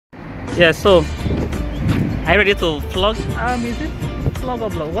Yeah, so are you ready to vlog? Is it vlog or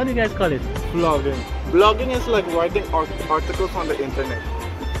blog? What do you guys call it? Vlogging. Blogging is like writing articles on the internet.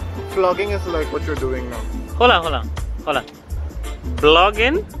 Vlogging is like what you're doing now. Hold on.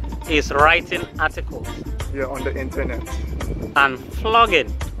 Blogging is writing articles. Yeah, on the internet. And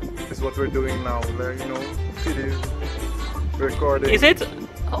vlogging is what we're doing now. Like, you know, video recording. Is it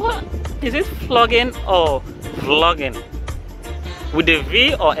vlogging or vlogging? With the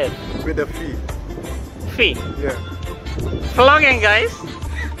V or F? With the V. V. Yeah. Vlogging, guys.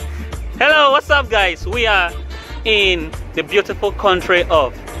 Hello, what's up, guys? We are in the beautiful country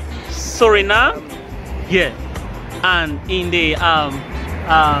of Suriname. Yeah. And in the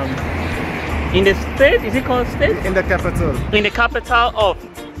state, is it called state? In the capital. In the capital of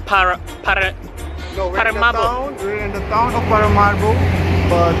Paramaribo. We're in the town of Paramaribo,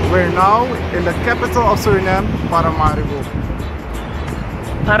 but we're now in the capital of Suriname, Paramaribo.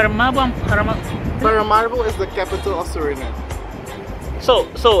 Paramaribo is the capital of Suriname. So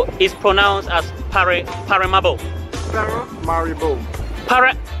it's pronounced as Paramaribo. Paramaribo.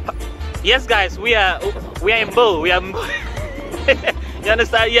 Yes, guys, we are in Bo. We are in Bo. You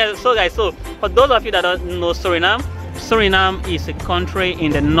understand? Yeah. So, guys, so for those of you that don't know Suriname, Suriname is a country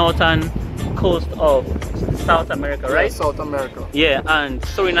in the northern coast of South America, right? Yeah, South America. Yeah, and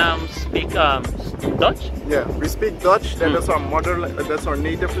Suriname speak Dutch. Yeah, we speak Dutch. That's that's our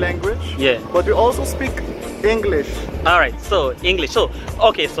native language. Yeah, but we also speak English. All right, so English. So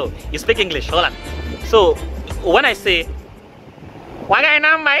okay, so you speak English. Hold on. So when I say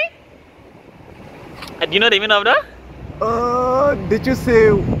 "Waganamai," do you know the meaning of that? Did you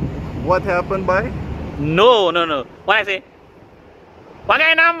say what happened by? No. When I say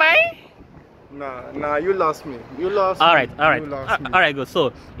 "Waganamai," Nah, you lost me. You lost. All right. All right, good.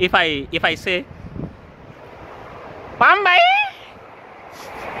 So if I say "Wambai,"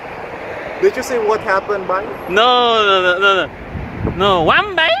 did you say what happened by? No.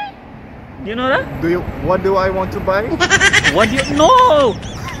 Wambai. Do you know that? What do I want to buy? What do you? No. No.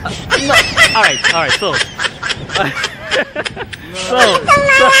 All right. So. So.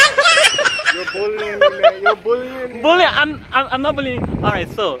 You're bullying me, man. You're bullying me. Bullying? I'm not bullying. All right.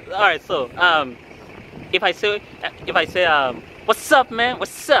 So. If I say what's up, man?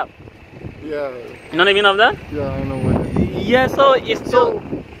 What's up? Yeah. You know what I mean of that? Yeah, I know what it is. Yeah. So it's so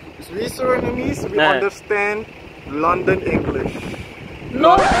we Surinamese, we understand London English.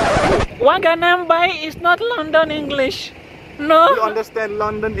 No, Waganambai is not London English. No. You understand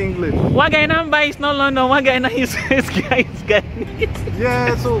London English. Waganambai is not London. Wagana is Guyanese.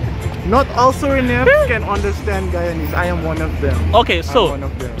 Yeah, so not all Surinamese can understand Guyanese. I am one of them. Okay, so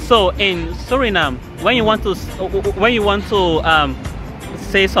in Suriname, when you want to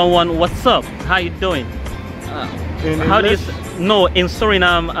say someone what's up, how you doing? How do you no in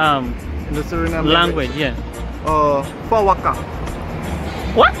Suriname in the Suriname language, yeah. Fawaka.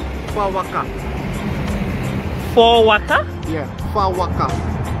 What? Fawaka. Fawaka? Yeah, Fawaka.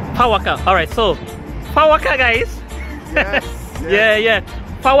 Fawaka. All right, so Fawaka, guys. Yes. Yeah.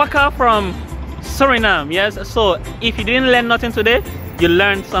 Fawaka from Suriname. Yes. So if you didn't learn nothing today, you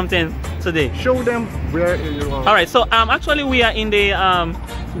learned something today. Show them where you are. All right. So actually we are in the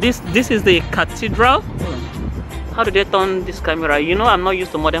this is the cathedral. How do they turn this camera? You know, I'm not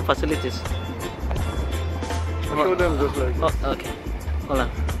used to modern facilities. Show them just like this. Oh, okay. Hold on.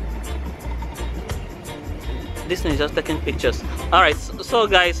 This thing is just taking pictures. All right. So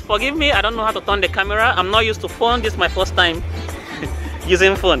guys, forgive me. I don't know how to turn the camera. I'm not used to phone. This is my first time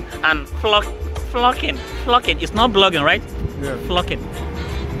using phone. And flocking. It's not blogging, right? Yeah. Flocking.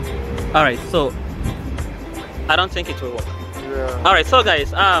 All right. So I don't think it will work. Yeah. All right. So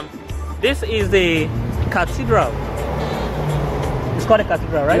guys, this is the cathedral. It's called a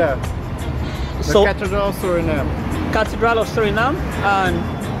cathedral, right? Yeah. The Cathedral of Suriname. Cathedral of Suriname, and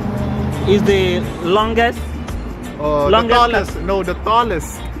is the longest. The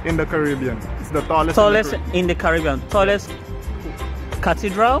tallest in the Caribbean. It's the tallest in the Caribbean. Tallest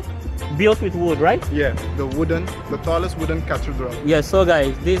cathedral built with wood, right? Yeah, the tallest wooden cathedral. Yeah, so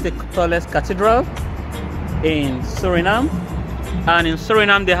guys, this is the tallest cathedral in Suriname, and in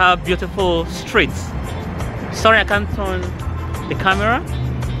Suriname they have beautiful streets. Sorry, I can't turn the camera.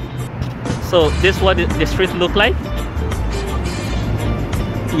 So this is what the streets look like.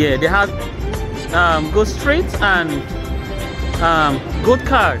 Yeah, they have good streets and good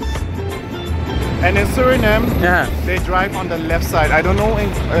cars. And in Suriname, yeah, they drive on the left side. I don't know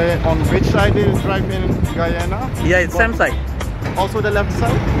on which side they drive in Guyana. Yeah, it's same side. Also the left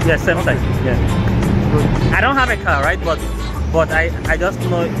side? Yeah, same side. Yeah. Good. I don't have a car, right? But I just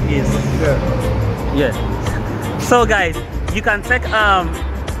know it's yeah. So guys, you can take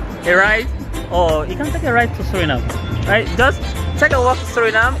a ride, or you can take a ride to Suriname, right? Just take a walk to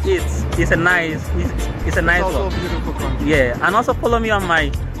Suriname. It's a nice also walk. a beautiful country. Yeah, and also follow me on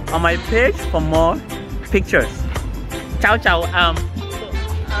my page for more pictures. Ciao ciao.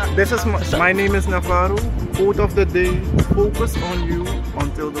 This is my name is Navarro. Quote of the day: focus on you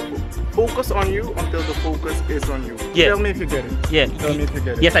until the focus on you until the focus is on you. Yeah. Tell me if you get it. Yeah. Tell me if you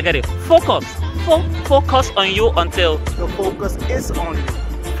get it. Yes, I get it. Focus on you until the focus is on you.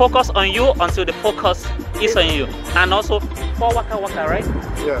 Focus on you until the focus is on you. And also for waka waka, right?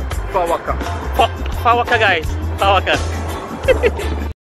 Yeah. For waka. For waka, guys. For waka.